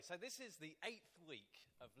So this is the 8th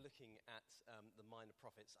week of looking at the minor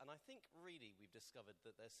prophets, and I think really we've discovered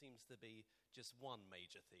that there seems to be just one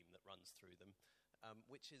major theme that runs through them,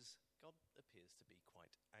 which is God appears to be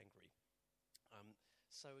quite angry.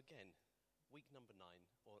 So again, week number 8,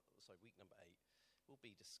 we'll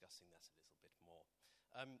be discussing that a little bit more.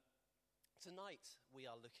 Tonight we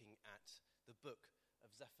are looking at the book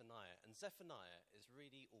of Zephaniah, and Zephaniah is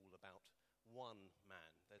really all about one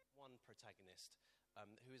man. There's one protagonist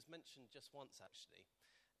who is mentioned just once, actually.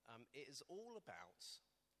 It is all about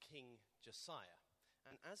King Josiah.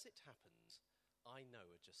 And as it happens, I know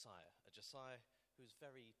a Josiah who's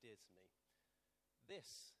very dear to me.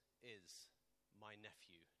 This is my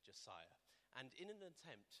nephew, Josiah. And in an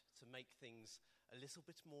attempt to make things a little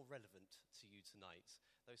bit more relevant to you tonight,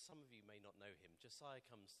 though some of you may not know him, Josiah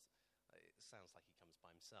comes, it sounds like he comes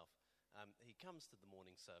by himself. He comes to the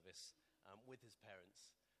morning service with his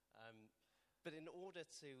parents. But in order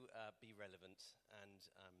to be relevant and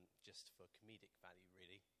just for comedic value,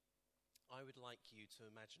 really, I would like you to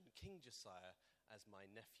imagine King Josiah as my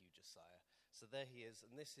nephew Josiah. So there he is,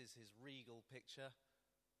 and this is his regal picture.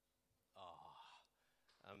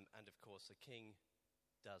 And of course, a king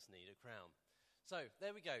does need a crown. So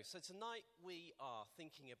there we go. So tonight we are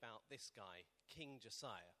thinking about this guy, King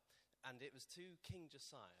Josiah. And it was to King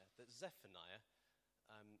Josiah that Zephaniah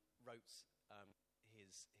wrote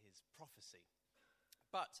his prophecy.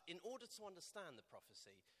 But in order to understand the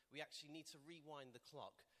prophecy, we actually need to rewind the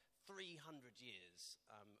clock 300 years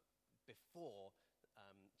before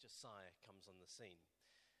Josiah comes on the scene.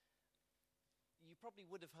 You probably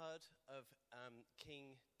would have heard of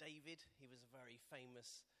King David. He was a very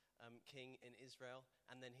famous king in Israel.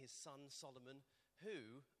 And then his son Solomon,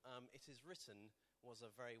 who, it is written, was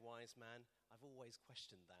a very wise man. I've always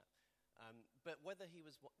questioned that. But whether he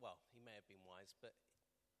was, well, he may have been wise, but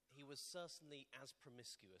he was certainly as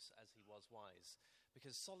promiscuous as he was wise,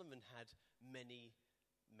 because Solomon had many,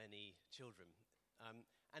 many children.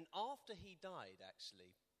 And after he died,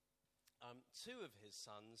 actually, two of his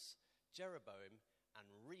sons, Jeroboam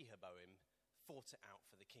and Rehoboam, fought it out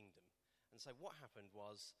for the kingdom. And so what happened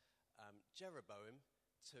was Jeroboam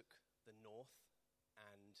took the north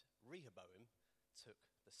and Rehoboam took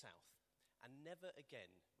the south. And never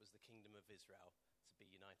again was the kingdom of Israel to be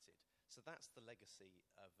united. So that's the legacy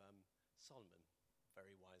of Solomon,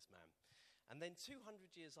 very wise man. And then 200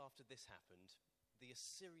 years after this happened, the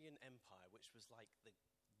Assyrian Empire, which was like the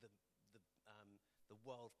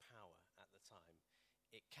world power at the time,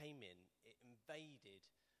 it came in, it invaded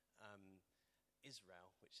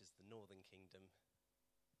Israel, which is the northern kingdom,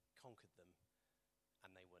 conquered them,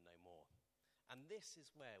 and they were no more. And this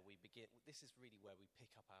is where we begin. This is really where we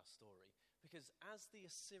pick up our story. Because as the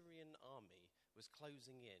Assyrian army was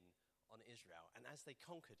closing in on Israel, and as they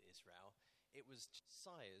conquered Israel, it was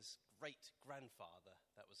Josiah's great-grandfather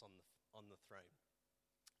that was on the throne.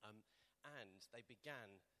 And they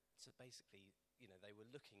began to basically, they were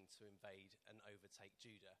looking to invade and overtake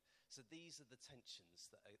Judah. So these are the tensions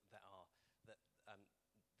that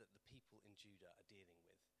the people in Judah are dealing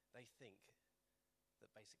with. They think that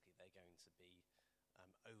basically they're going to be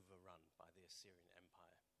overrun by the Assyrian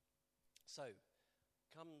Empire. So,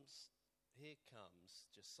 here comes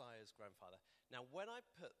Josiah's grandfather. Now, when I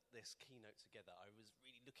put this keynote together, I was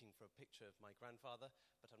really looking for a picture of my grandfather,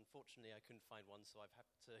 but unfortunately I couldn't find one, so I've had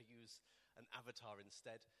to use an avatar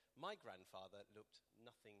instead. My grandfather looked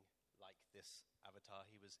nothing like this avatar.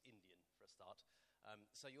 He was Indian, for a start.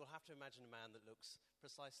 So you'll have to imagine a man that looks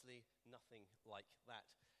precisely nothing like that.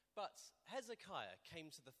 But Hezekiah came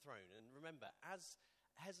to the throne, and remember,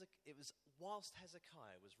 it was whilst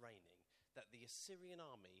Hezekiah was reigning that the Assyrian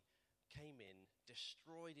army came in,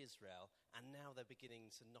 destroyed Israel, and now they're beginning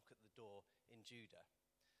to knock at the door in Judah.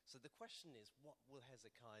 So the question is, what will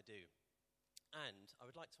Hezekiah do? And I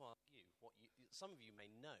would like to ask you, some of you may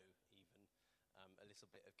know even a little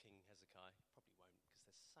bit of King Hezekiah. You probably won't, because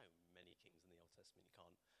there's so many kings in the Old Testament, you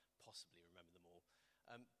can't possibly remember them all.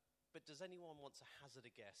 But does anyone want to hazard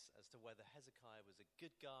a guess as to whether Hezekiah was a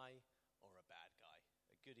good guy or a bad guy?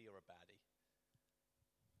 A goodie or a baddie?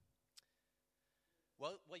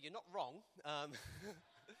 Well, you're not wrong.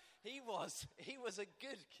 He was a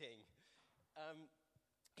good king.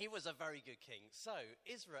 He was a very good king. So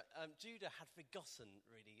Judah had forgotten,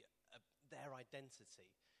 really, their identity.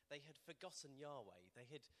 They had forgotten Yahweh. They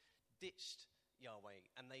had ditched Yahweh,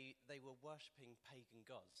 and they were worshipping pagan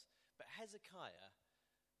gods. But Hezekiah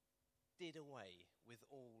did away with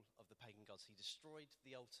all of the pagan gods. He destroyed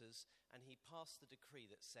the altars, and he passed the decree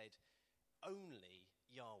that said only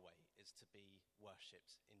Yahweh is to be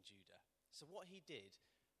worshipped in Judah. So what he did,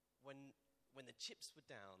 when the chips were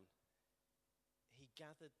down, he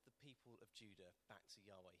gathered the people of Judah back to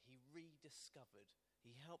Yahweh. He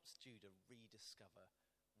helped Judah rediscover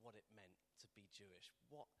what it meant to be Jewish,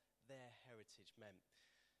 what their heritage meant.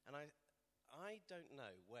 And I don't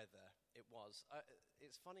know whether it was.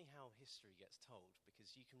 It's funny how history gets told,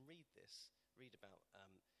 because you can read about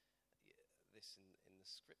this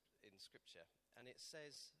in Scripture, and it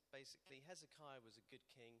says basically Hezekiah was a good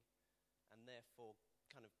king, and therefore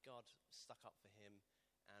kind of God stuck up for him,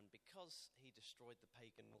 and because he destroyed the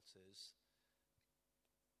pagan altars,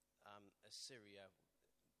 Assyria,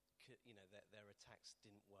 their attacks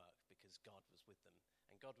didn't work because God was with them,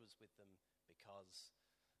 and God was with them because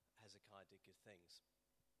Hezekiah did good things.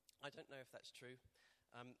 I don't know if that's true.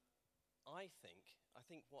 I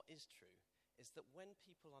think what is true is that when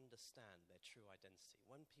people understand their true identity,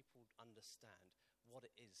 when people understand what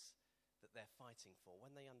it is that they're fighting for,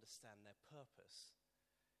 when they understand their purpose,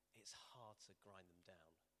 it's hard to grind them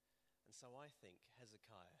down. And so I think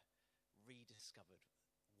Hezekiah rediscovered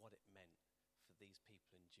what it meant for these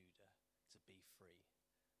people in Judah to be free,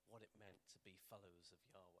 what it meant to be followers of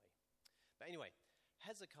Yahweh. But anyway,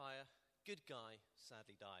 Hezekiah, good guy,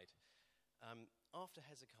 sadly died. After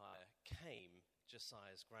Hezekiah came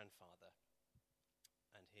Josiah's grandfather.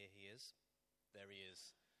 And here he is. There he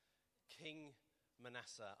is. King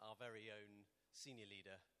Manasseh, our very own senior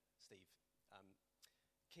leader, Steve.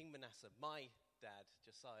 King Manasseh, my dad,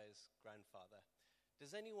 Josiah's grandfather.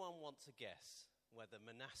 Does anyone want to guess whether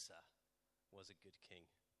Manasseh was a good king?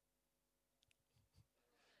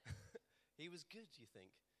 He was good, you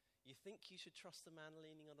think? You think you should trust a man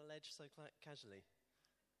leaning on a ledge so casually?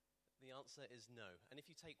 The answer is no. And if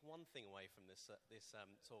you take one thing away from this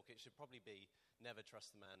talk, it should probably be never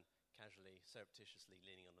trust a man casually, surreptitiously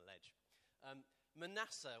leaning on a ledge.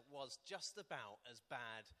 Manasseh was just about as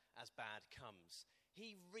bad comes.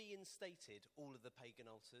 He reinstated all of the pagan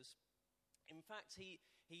altars. In fact, he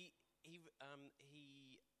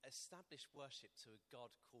established worship to a god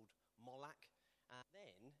called Moloch, and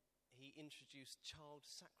then he introduced child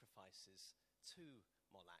sacrifices to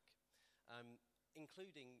Moloch,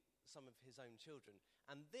 including some of his own children.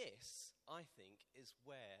 And this, I think, is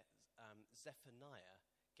where Zephaniah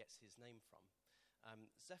gets his name from.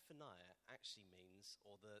 Zephaniah actually means,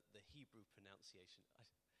 or the Hebrew pronunciation,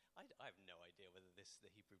 I have no idea whether this is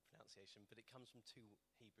the Hebrew pronunciation, but it comes from two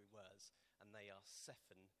Hebrew words, and they are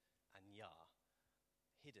Sephan and Yah,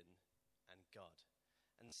 hidden and God.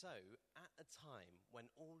 And so, at a time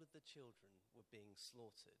when all of the children were being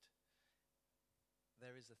slaughtered,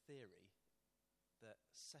 there is a theory that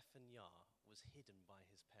Sephan Yah was hidden by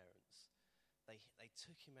his parents. They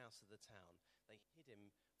took him out of the town. They hid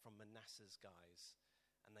him from Manasseh's guys,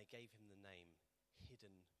 and they gave him the name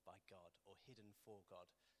Hidden by God, or Hidden for God,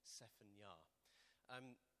 Sephan Yah.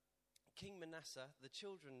 King Manasseh, the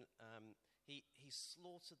children, he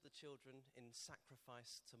slaughtered the children in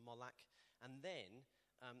sacrifice to Moloch, and then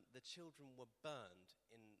the children were burned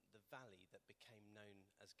in the valley that became known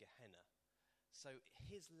as Gehenna. So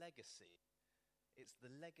his legacy, it's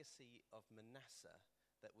the legacy of Manasseh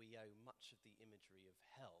that we owe much of the imagery of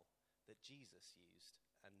hell that Jesus used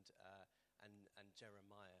and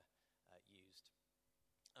Jeremiah used.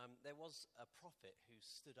 There was a prophet who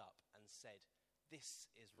stood up and said, "This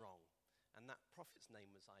is wrong." And that prophet's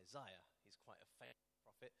name was Isaiah. He's quite a famous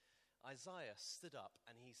prophet. Isaiah stood up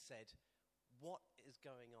and he said, "What is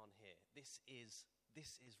going on here? This is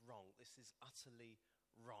wrong. This is utterly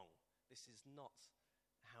wrong. This is not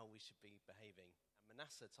how we should be behaving." And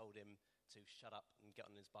Manasseh told him to shut up and get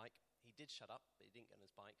on his bike. He did shut up, but he didn't get on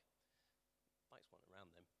his bike. Bikes weren't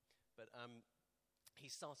around then. But he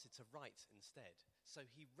started to write instead. So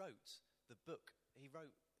he wrote the book. He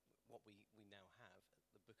wrote what we now have,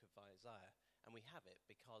 the book of Isaiah. And we have it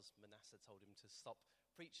because Manasseh told him to stop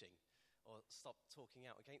preaching or stop talking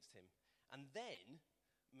out against him. And then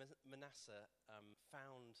Manasseh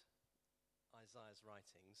found Isaiah's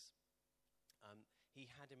writings. He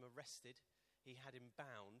had him arrested. He had him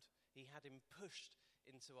bound. He had him pushed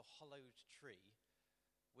into a hollowed tree,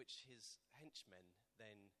 which his henchmen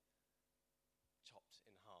then chopped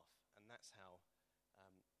in half. And that's how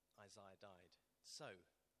Isaiah died. So,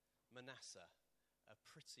 Manasseh, a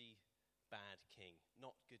pretty bad king.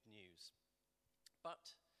 Not good news.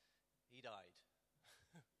 But he died.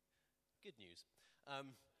 Good news.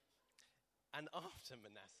 And after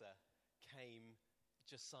Manasseh came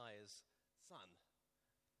Josiah's son.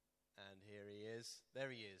 And here he is. There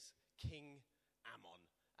he is. King Ammon.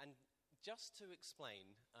 And just to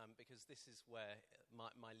explain, because this is where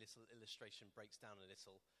my little illustration breaks down a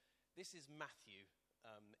little. This is Matthew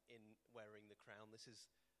in wearing the crown. This is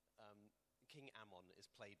King Ammon is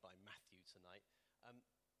played by Matthew tonight.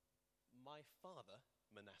 my father,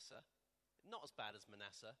 Manasseh, not as bad as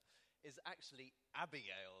Manasseh, is actually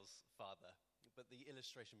Abigail's father. But the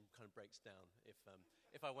illustration kind of breaks down.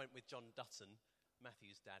 If I went with John Dutton,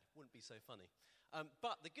 Matthew's dad, wouldn't be so funny.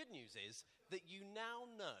 But the good news is that you now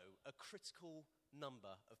know a critical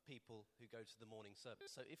number of people who go to the morning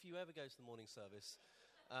service. So if you ever go to the morning service,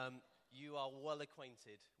 you are well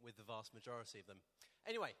acquainted with the vast majority of them.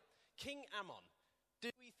 Anyway, King Ammon.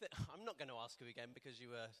 I'm not going to ask you again because you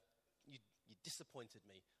disappointed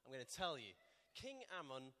me. I'm going to tell you. King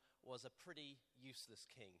Ammon was a pretty useless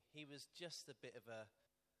king. He was just a bit of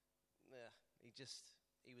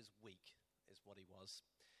he was weak, is what he was.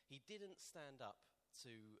 He didn't stand up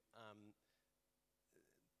to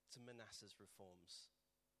Manasseh's reforms.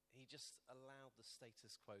 He just allowed the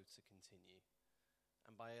status quo to continue.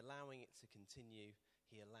 And by allowing it to continue,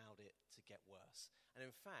 he allowed it to get worse. And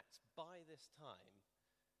in fact, by this time,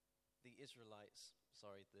 the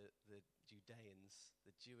Judeans,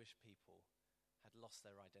 the Jewish people, had lost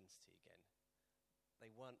their identity again. They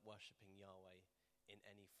weren't worshipping Yahweh in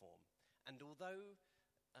any form. And although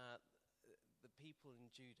the people in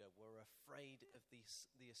Judah were afraid of the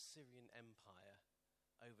Assyrian Empire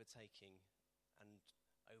overtaking and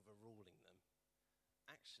overruling them,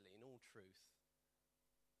 actually, in all truth,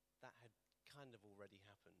 that had kind of already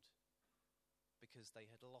happened, because they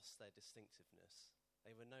had lost their distinctiveness.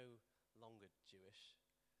 They were no longer Jewish.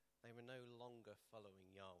 They were no longer following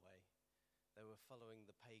Yahweh. They were following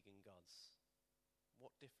the pagan gods.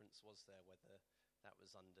 What difference was there whether that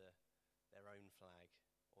was under their own flag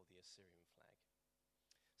or the Assyrian flag?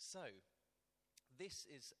 So, this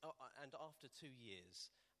is, and after 2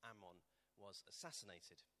 years, Ammon was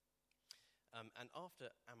assassinated. And after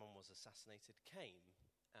Ammon was assassinated came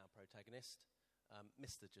our protagonist,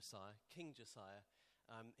 Mr. Josiah, King Josiah.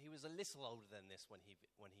 He was a little older than this when he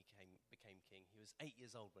became king. He was 8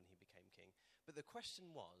 years old when he became king. But the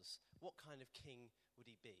question was, what kind of king would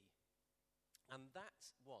he be? And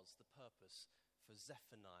that was the purpose for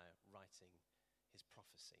Zephaniah writing his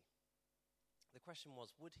prophecy. The question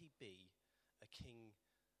was, would he be a king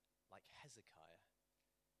like Hezekiah,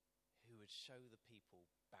 who would show the people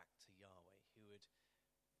back to Yahweh, who would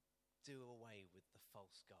do away with the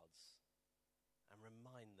false gods and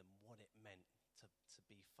remind them what it meant to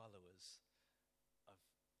be followers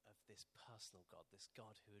of this personal God, this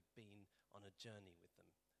God who had been on a journey with them,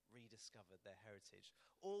 rediscovered their heritage?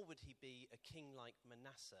 Or would he be a king like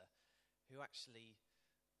Manasseh, who actually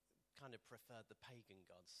kind of preferred the pagan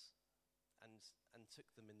gods and took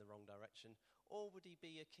them in the wrong direction? Or would he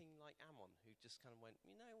be a king like Ammon, who just kind of went,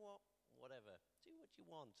 you know what, whatever, do what you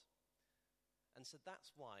want? And so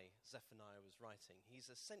that's why Zephaniah was writing. He's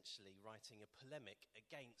essentially writing a polemic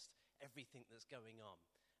against everything that's going on.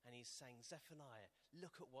 And he's saying, Zephaniah,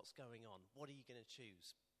 look at what's going on. What are you going to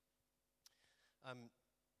choose?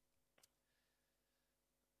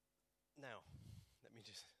 Now, let me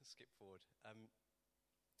just skip forward.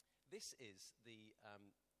 This is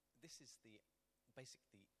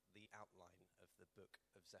basically the outline of the book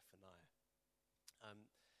of Zephaniah.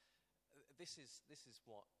 This is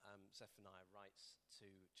what Zephaniah writes to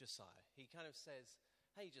Josiah. He kind of says,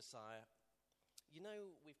 hey, Josiah, you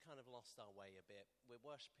know, we've kind of lost our way a bit. We're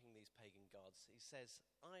worshipping these pagan gods. He says,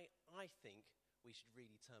 I think we should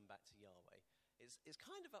really turn back to Yahweh. It's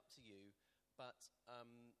kind of up to you, but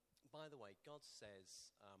by the way, God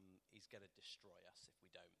says he's going to destroy us if we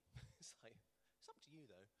don't. It's like, it's up to you,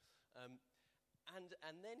 though.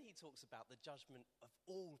 And then he talks about the judgment of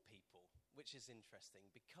all people, which is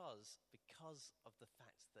interesting because of the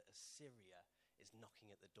fact that Assyria is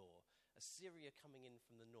knocking at the door. Assyria coming in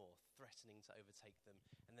from the north, threatening to overtake them,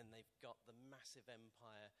 and then they've got the massive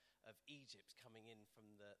empire of Egypt coming in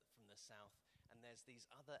from the south, and there's these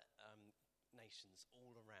other nations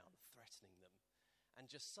all around threatening them.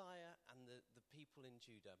 And Josiah and the people in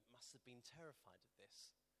Judah must have been terrified of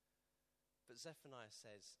this. But Zephaniah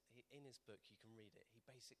says, in his book, you can read it, he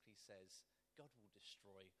basically says, God will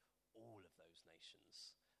destroy all of those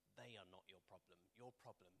nations. They are not your problem. Your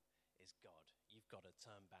problem is God. You've got to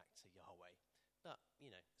turn back to Yahweh. But,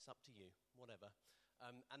 you know, it's up to you, whatever.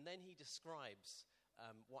 And then he describes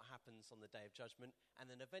what happens on the day of judgment. And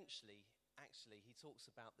then eventually, actually, he talks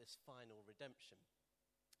about this final redemption.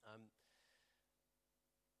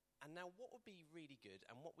 And now what would be really good,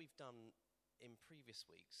 and what we've done in previous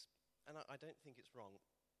weeks, and I don't think it's wrong,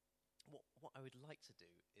 what I would like to do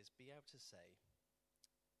is be able to say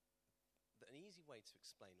that an easy way to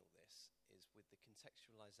explain all this is with the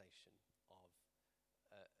contextualization of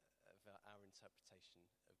our interpretation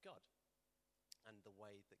of God and the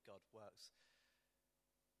way that God works.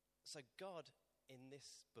 So God in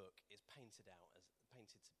this book is painted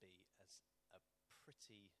painted to be as a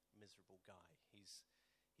pretty miserable guy. He's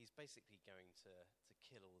basically going to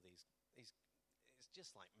kill all these. It's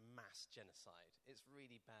just like mass genocide. It's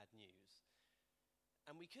really bad news.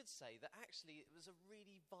 And we could say that actually it was a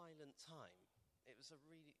really violent time. It's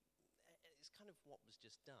kind of what was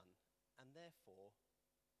just done. And therefore,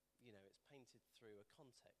 it's painted through a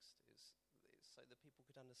context. It's so that people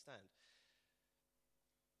could understand.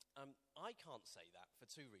 I can't say that for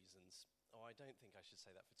two reasons, or I don't think I should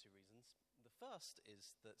say that for two reasons. The first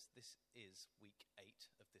is that this is week 8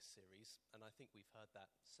 of this series, and I think we've heard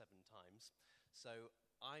that 7 times. So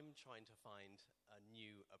I'm trying to find a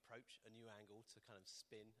new approach, a new angle to kind of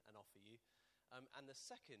spin and offer you. And the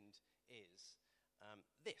second is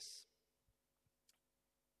this,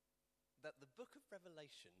 that the book of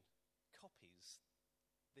Revelation copies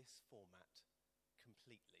this format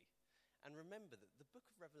completely. And remember that the book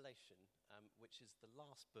of Revelation, which is the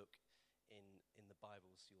last book in the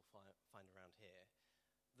Bibles you'll find around here,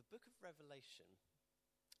 the book of Revelation,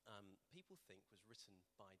 people think was written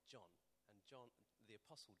by John, and John, the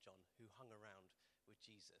Apostle John, who hung around with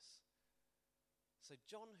Jesus. So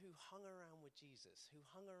John, who hung around with Jesus, who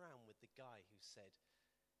hung around with the guy who said,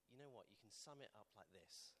 you know what, you can sum it up like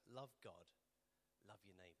this: love God, love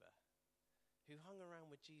your neighbor. Who hung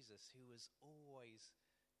around with Jesus, who was always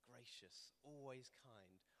gracious, always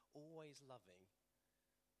kind, always loving.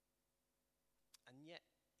 And yet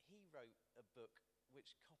he wrote a book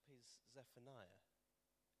which copies Zephaniah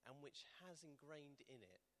and which has ingrained in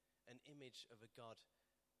it an image of a God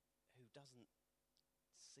who doesn't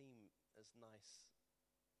seem as nice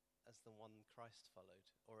as the one Christ followed,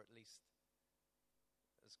 or at least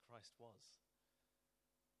as Christ was.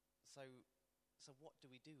 So what do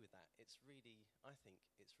we do with that? I think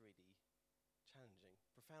it's really challenging,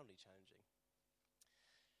 profoundly challenging.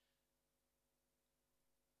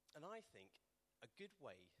 And I think a good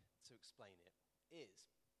way to explain it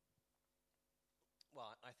is,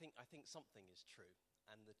 well, I think something is true.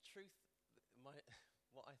 And the truth,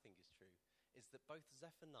 what I think is true, is that both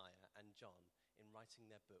Zephaniah and John, in writing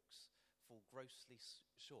their books, fall grossly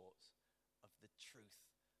short of the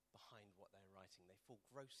truth behind what they're writing. They fall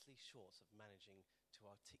grossly short of managing to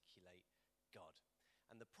articulate God.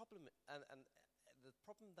 And the problem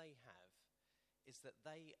they have is that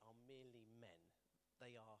they are merely men.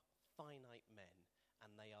 They are finite men,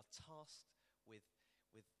 and they are tasked with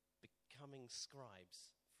becoming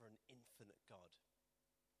scribes for an infinite God.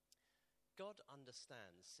 God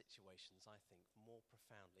understands situations, I think, more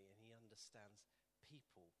profoundly, and he understands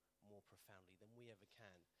people more profoundly than we ever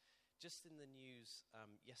can. Just in the news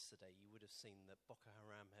yesterday, you would have seen that Boko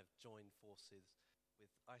Haram have joined forces with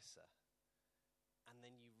ISA. And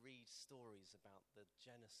then you read stories about the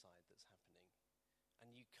genocide that's happening.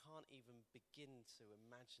 And you can't even begin to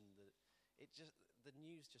imagine that the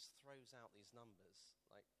news just throws out these numbers,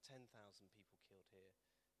 like 10,000 people killed here,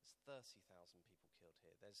 there's 30,000 people killed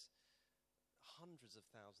here, there's hundreds of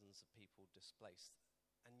thousands of people displaced.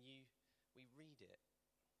 And we read it,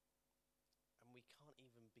 and I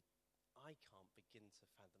can't begin to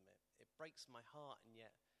fathom it. It breaks my heart,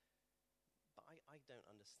 but I don't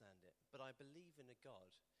understand it. But I believe in a God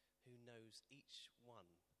who knows each one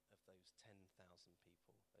of those 10,000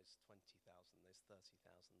 people, those 20,000, those 30,000,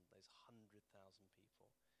 those 100,000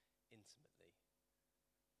 people intimately.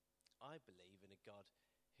 I believe in a God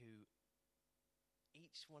who,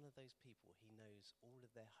 each one of those people, he knows all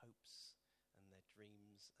of their hopes and their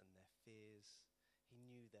dreams and their fears. He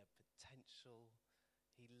knew their potential.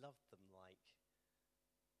 He loved them like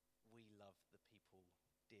we love the people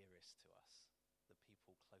dearest to us, the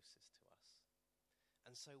people closest to us.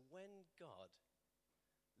 And so when God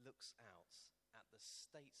looks out at the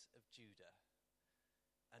state of Judah,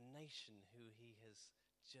 a nation who he has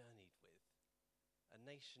journeyed with, a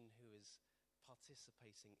nation who is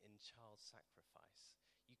participating in child sacrifice,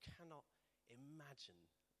 you cannot imagine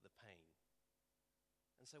the pain.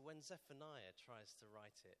 And so when Zephaniah tries to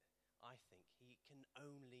write it, I think he can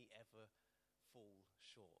only ever fall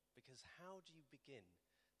short. Because how do you begin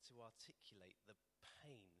to articulate the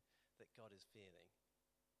pain that God is feeling?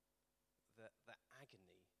 The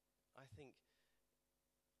agony. I think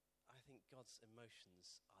God's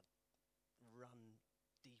emotions run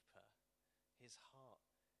deeper. His heart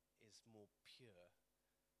is more pure.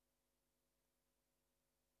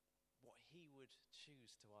 What he would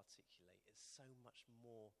choose to articulate is so much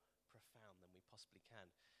more profound than we possibly can.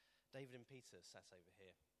 David and Peter sat over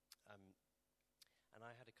here, and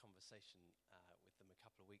I had a conversation with them a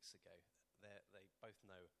couple of weeks ago. They both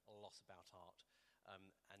know a lot about art,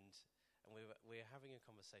 and we were having a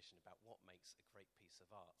conversation about what makes a great piece of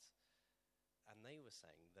art. And they were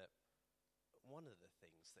saying that one of the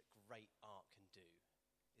things that great art can do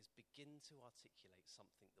is begin to articulate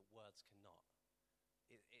something that words cannot.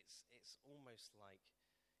 It's almost like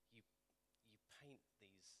you paint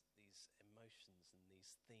these emotions and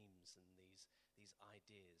these themes and these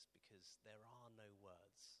ideas because there are no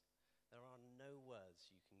words. There are no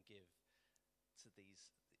words you can give to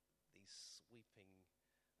these sweeping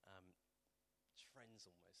trends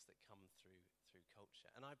almost that come through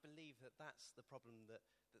culture. And I believe that that's the problem that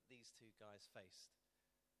these two guys faced.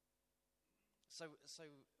 So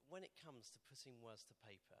when it comes to putting words to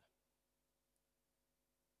paper,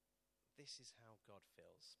 this is how God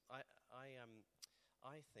feels.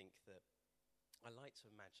 I think that I like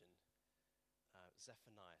to imagine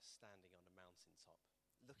Zephaniah standing on a mountaintop,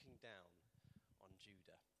 looking down on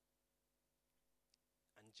Judah,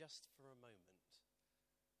 and just for a moment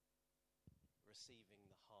receiving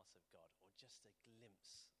the heart of God, or just a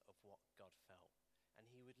glimpse of what God felt. And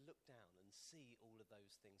he would look down and see all of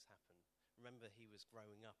those things happen. Remember, he was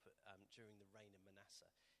growing up during the reign of Manasseh.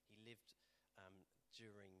 He lived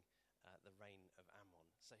during the reign of Ammon.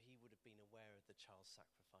 So he would have been aware of the child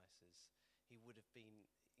sacrifices. He would have been,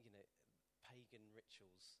 pagan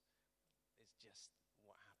rituals is just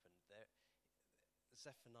what happened.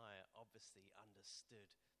 Zephaniah obviously understood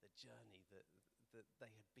the journey that they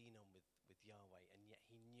had been on with Yahweh, and yet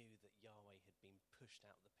he knew that Yahweh had been pushed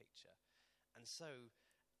out of the picture. And so,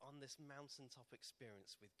 on this mountaintop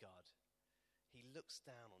experience with God, he looks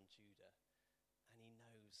down on Judah, and he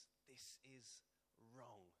knows this is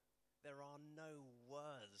wrong. There are no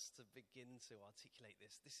words to begin to articulate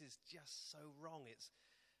this. This is just so wrong. It's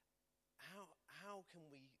how can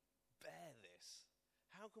we bear this?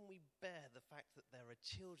 How can we bear the fact that there are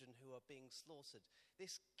children who are being slaughtered?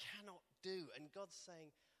 This cannot do. And God's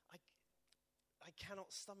saying, I cannot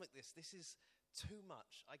stomach this. This is too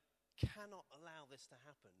much. I cannot allow this to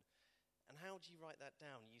happen. And how do you write that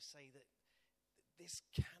down? You say that this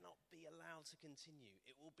cannot be allowed to continue.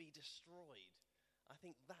 It will be destroyed. I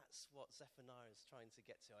think that's what Zephaniah is trying to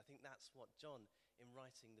get to. I think that's what John, in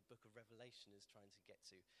writing the book of Revelation, is trying to get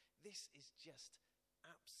to. This is just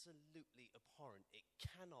absolutely abhorrent. It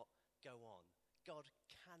cannot go on. God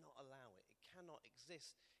cannot allow it. It cannot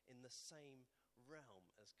exist in the same realm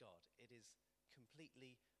as God. It is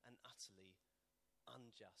completely and utterly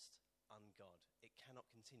unjust, ungod. It cannot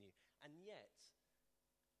continue. And yet,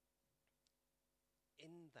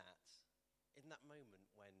 in that moment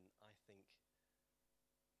when I think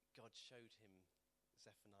God showed him,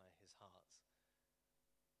 Zephaniah, his heart,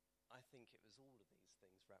 I think it was all of these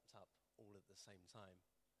things wrapped up all at the same time.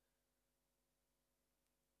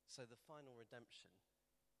 So the final redemption,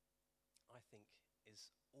 I think,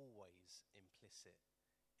 is always implicit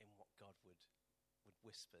in what God would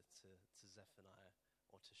whisper to Zephaniah,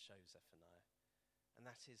 or to show Zephaniah. And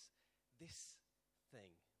that is this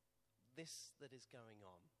thing, this that is going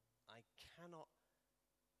on. I cannot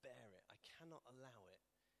bear it. I cannot allow it.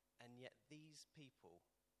 And yet these people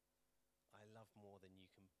I love more than you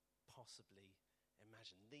can possibly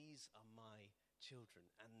imagine. These are my children,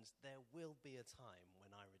 and there will be a time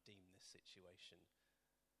when I redeem this situation.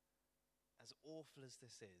 As awful as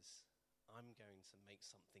this is, I'm going to make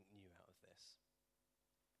something new out of this.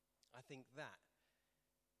 I think that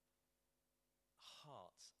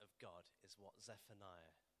heart of God is what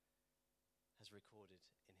Zephaniah has recorded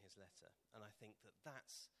in his letter. And I think that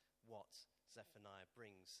that's what Zephaniah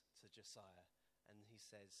brings to Josiah. And he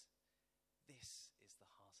says, this is the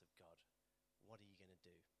heart of God. What are you going to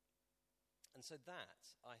do? And so that,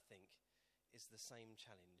 I think, is the same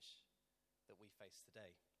challenge that we face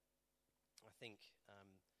today. I think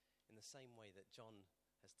in the same way that John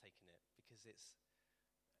has taken it, because it's,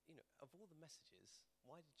 of all the messages,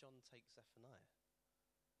 why did John take Zephaniah?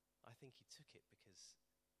 I think he took it because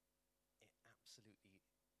it absolutely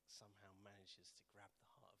somehow manages to grab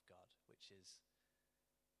the heart of God, which is,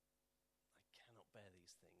 I cannot bear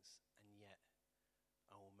these things, and yet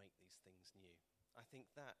I will make these things new. I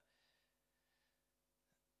think that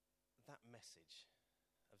message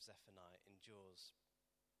of Zephaniah endures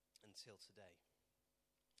until today.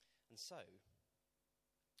 And so,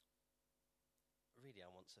 really,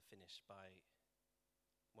 I want to finish by,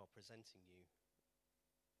 presenting you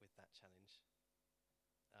with that challenge.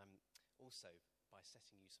 Also, by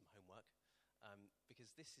setting you some homework,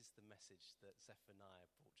 because this is the message that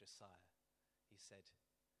Zephaniah brought Josiah. He said,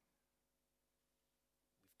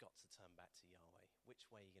 we've got to turn back to Yahweh.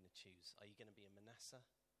 Which way are you going to choose? Are you going to be a Manasseh,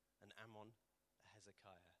 an Ammon, a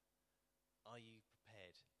Hezekiah? Are you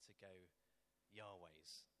prepared to go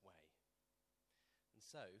Yahweh's way? And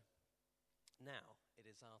so, now it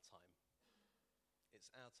is our time.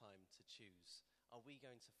 It's our time to choose Are we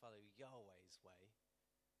going to follow Yahweh's way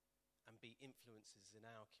and be influences in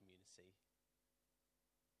our community?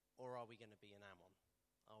 Or are we going to be an Ammon?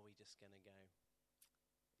 Are we just going to go,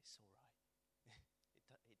 it's all right.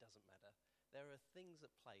 It doesn't matter. There are things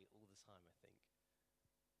at play all the time, I think.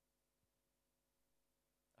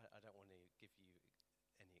 I don't want to give you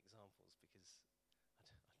any examples because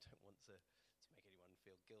I don't want to make anyone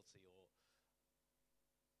feel guilty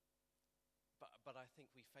But I think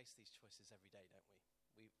we face these choices every day, don't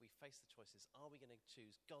we? We face the choices. Are we going to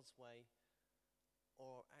choose God's way,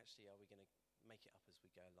 or actually are we going to make it up as we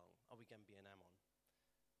go along? Are we going to be an Ammon?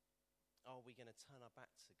 Are we going to turn our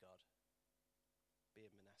back to God, be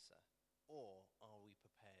a Manasseh? Or are we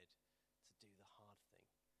prepared to do the hard thing,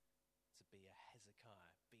 to be a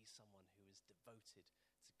Hezekiah, be someone who is devoted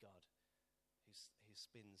to God, who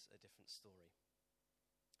spins a different story?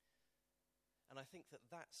 And I think that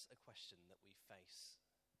that's a question that we face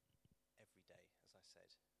every day, as I said.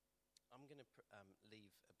 I'm going to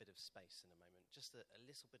leave a bit of space in a moment, just a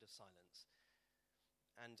little bit of silence.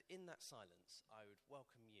 And in that silence, I would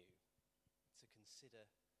welcome you to consider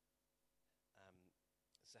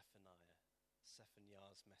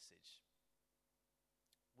Zephaniah's message.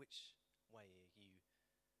 Which way are